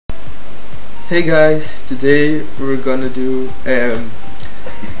Hey guys, today we're gonna do a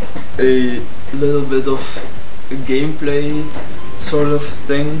little bit of a gameplay sort of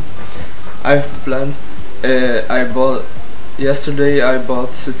thing I've planned. Yesterday I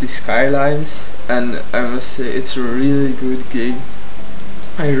bought City Skylines, and I must say it's a really good game.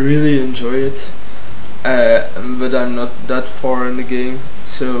 I really enjoy it, but I'm not that far in the game,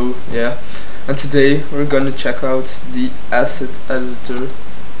 so yeah. And today we're gonna check out the asset editor.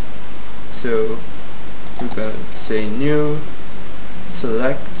 So we're gonna say new,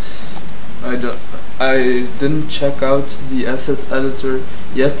 select. I didn't check out the asset editor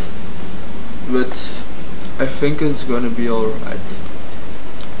yet, but I think it's gonna be alright.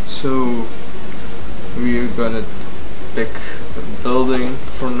 So we're gonna pick a building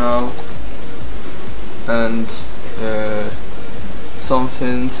for now, and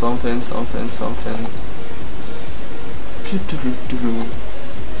something.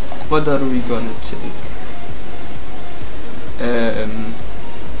 What are we gonna take?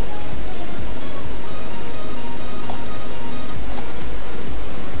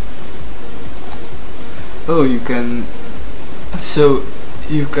 Oh, you can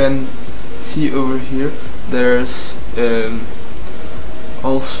see over here there's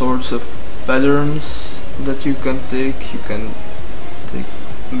all sorts of patterns that you can take.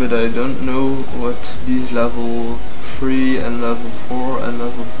 But I don't know what these level 3 and level 4 and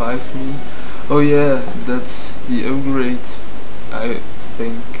level 5 mean. Oh yeah, that's the upgrade. I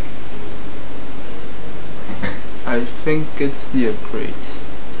think it's the upgrade.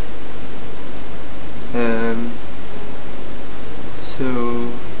 So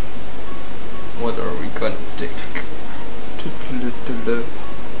what are we gonna take?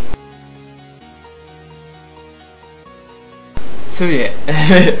 So yeah,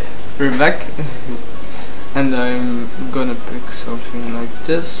 we're back. And I'm gonna pick something like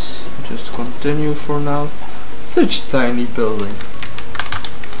this. Just continue for now. Such a tiny building.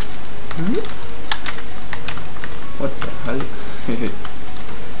 What the hell?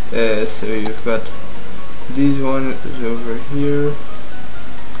 So you've got these ones over here.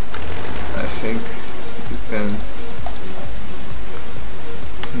 I think you can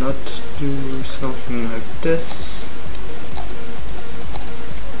not do something like this.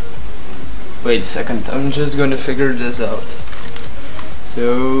 Wait a second, I'm just gonna figure this out.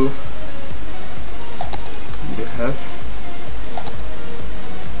 So you have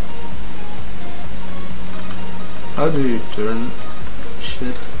how do you turn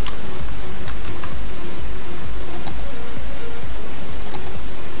shit?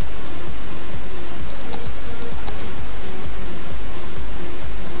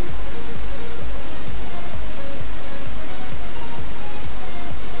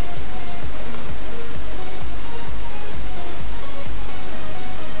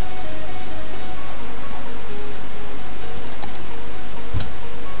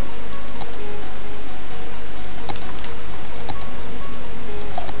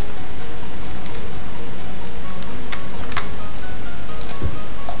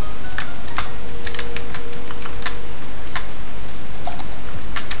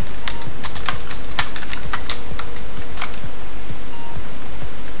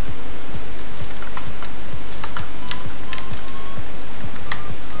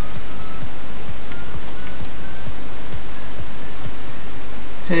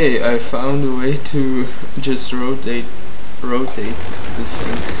 Hey, I found a way to just rotate the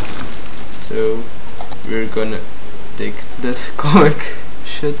things. So we're gonna take this comic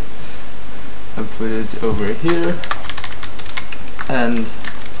shit and put it over here. And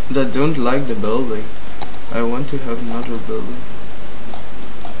I don't like the building. I want to have another building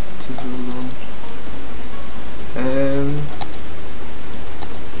to build on.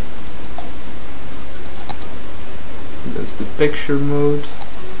 That's the picture mode.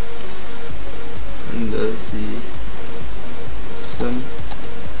 And there's the sun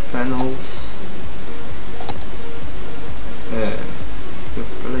panels, the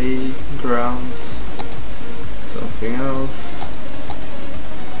playground, something else.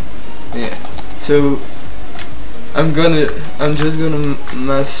 Yeah. So I'm just gonna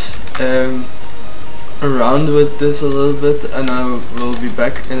mess around with this a little bit, and I will be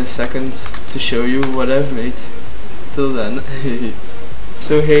back in a second to show you what I've made. Till then.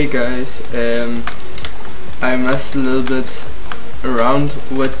 So hey guys, I messed a little bit around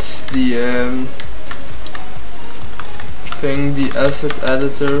with the the asset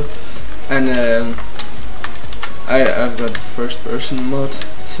editor, and I've got the first person mod,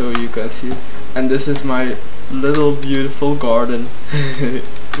 so you can see it. And this is my little beautiful garden.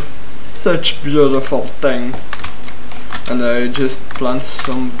 Such beautiful thing. And I just plant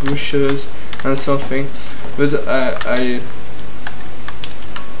some bushes and something, but I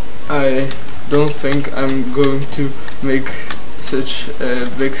don't think I'm going to make such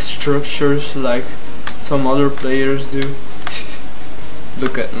big structures like some other players do.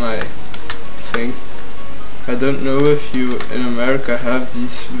 Look at my things. I don't know if you in America have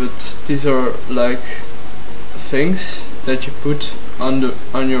these, but these are like things that you put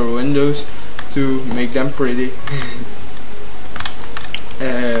on your windows to make them pretty.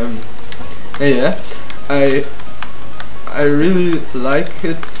 Yeah, I really like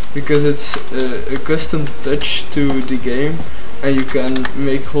it because it's a custom touch to the game, and you can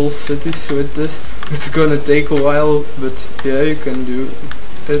make whole cities with this. It's gonna take a while, but yeah, you can do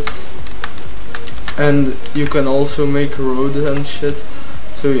it. And you can also make roads and shit.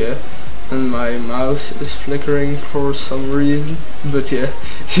 So yeah, and my mouse is flickering for some reason, but yeah.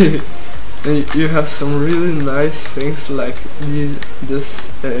 And you have some really nice things like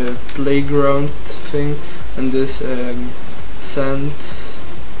this playground thing and this sand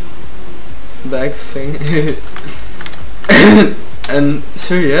bag thing. And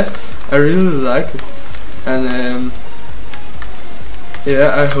so yeah, I really like it. And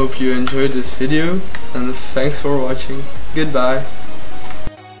yeah, I hope you enjoyed this video, and thanks for watching. Goodbye.